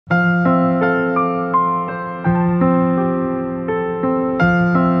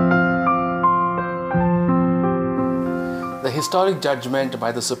historic judgment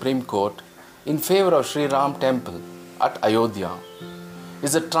by the Supreme Court in favor of Sri Ram Temple at Ayodhya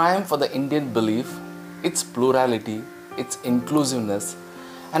is a triumph for the Indian belief, its plurality, its inclusiveness,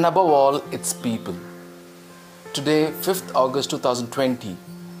 and above all, its people. Today, 5th August 2020,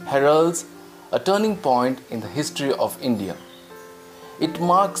 heralds a turning point in the history of India. It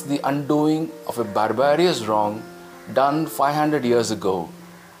marks the undoing of a barbarous wrong done 500 years ago,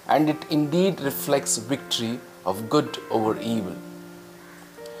 and it indeed reflects victory of good over evil.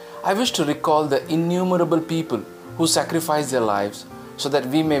 I wish to recall the innumerable people who sacrificed their lives so that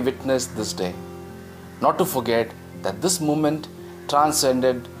we may witness this day. Not to forget that this movement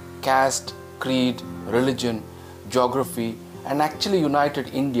transcended caste, creed, religion, geography, and actually united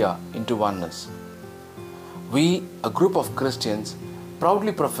India into oneness. We, a group of Christians,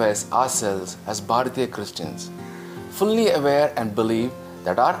 proudly profess ourselves as Bharatiya Christians, fully aware and believe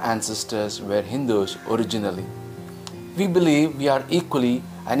that our ancestors were Hindus originally. We believe we are equally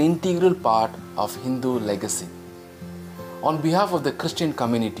an integral part of Hindu legacy. On behalf of the Christian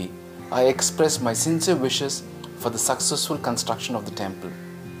community, I express my sincere wishes for the successful construction of the temple.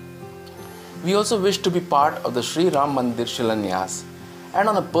 We also wish to be part of the Sri Ram Mandir Shilanyas, and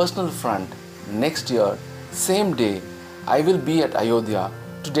on a personal front, next year, same day, I will be at Ayodhya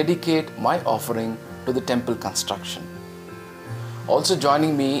to dedicate my offering to the temple construction. Also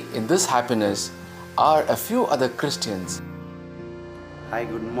joining me in this happiness are a few other Christians. Hi,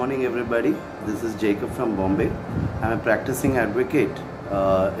 good morning everybody. This is Jacob from Bombay. I'm a practicing advocate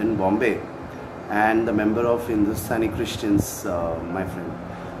in Bombay and the member of Hindustani Christians, my friend.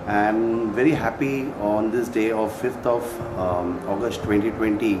 I'm very happy on this day of 5th of August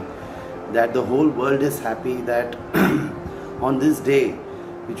 2020 that the whole world is happy that on this day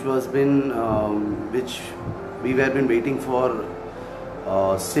which we have been waiting for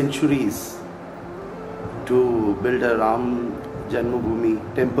centuries to build a Ram Janmabhoomi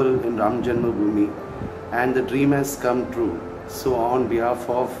temple in Ram Janmabhoomi, and the dream has come true. So on behalf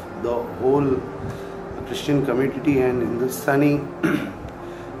of the whole Christian community and Hindustani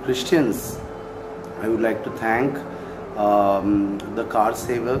Christians, I would like to thank the car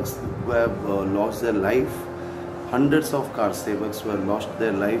savers who have lost their life. Hundreds of car savers who have lost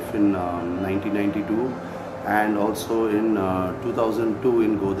their life in 1992 and also in 2002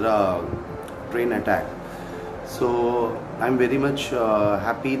 in Godhra train attack. So I'm very much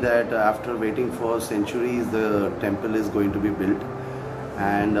happy that after waiting for centuries, the temple is going to be built.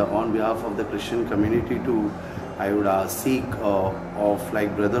 And on behalf of the Christian community too, I would seek of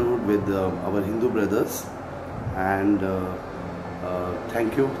like brotherhood with our Hindu brothers. And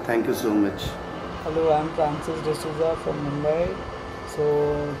thank you so much. Hello, I'm Francis D'Souza from Mumbai.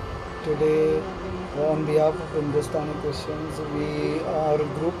 So today, on behalf of Hindustani Christians, our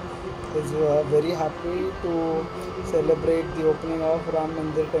group is very happy to celebrate the opening of Ram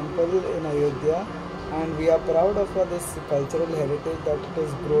Mandir temple in Ayodhya, and we are proud of this cultural heritage that it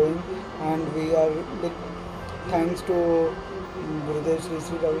is growing, and we are big thanks to Gurudev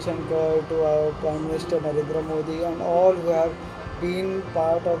Sri Ravi Shankar, to our Prime Minister Narendra Modi, and all who have been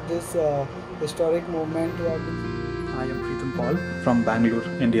part of this historic movement. I am Preetham Paul from Bangalore,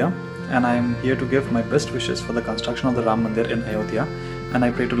 India, and I am here to give my best wishes for the construction of the Ram Mandir in Ayodhya, and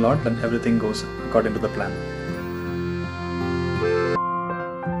I pray to Lord that everything goes according to the plan.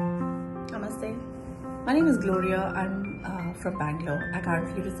 Namaste. My name is Gloria. I'm from Bangalore. I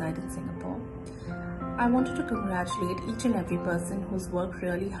currently reside in Singapore. I wanted to congratulate each and every person who's worked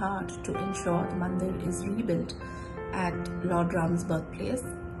really hard to ensure the Mandir is rebuilt at Lord Ram's birthplace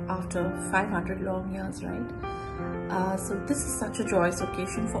after 500 long years, right? So this is such a joyous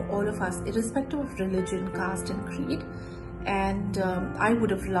occasion for all of us, irrespective of religion, caste and creed. And I would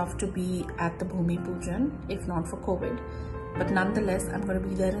have loved to be at the Bhumi Pujan if not for COVID. But nonetheless, I'm going to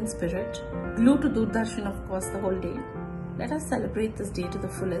be there in spirit. Glued to Doordarshan, of course, the whole day. Let us celebrate this day to the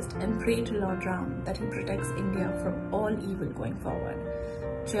fullest and pray to Lord Ram that he protects India from all evil going forward.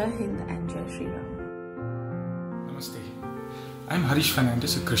 Jai Hind and Jai Shri Ram. Namaste. I'm Harish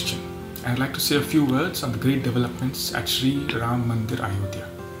Fernandez, a Christian, and I'd like to say a few words on the great developments at Sri Ram Mandir Ayodhya.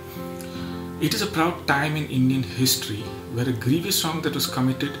 It is a proud time in Indian history where a grievous wrong that was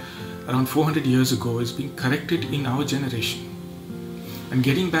committed around 400 years ago is being corrected in our generation. And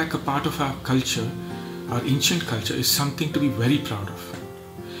getting back a part of our culture, our ancient culture, is something to be very proud of.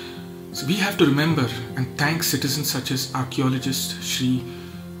 So we have to remember and thank citizens such as archaeologist Sri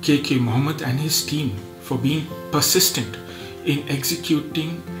K.K. Mohammed and his team for being persistent in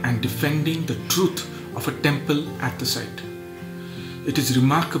executing and defending the truth of a temple at the site. It is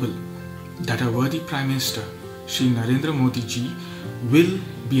remarkable that our worthy Prime Minister Shri Narendra Modi ji will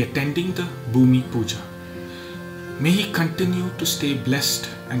be attending the Bhumi Puja. May he continue to stay blessed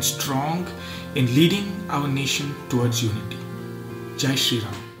and strong in leading our nation towards unity. Jai Shri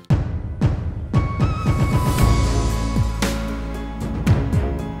Ram.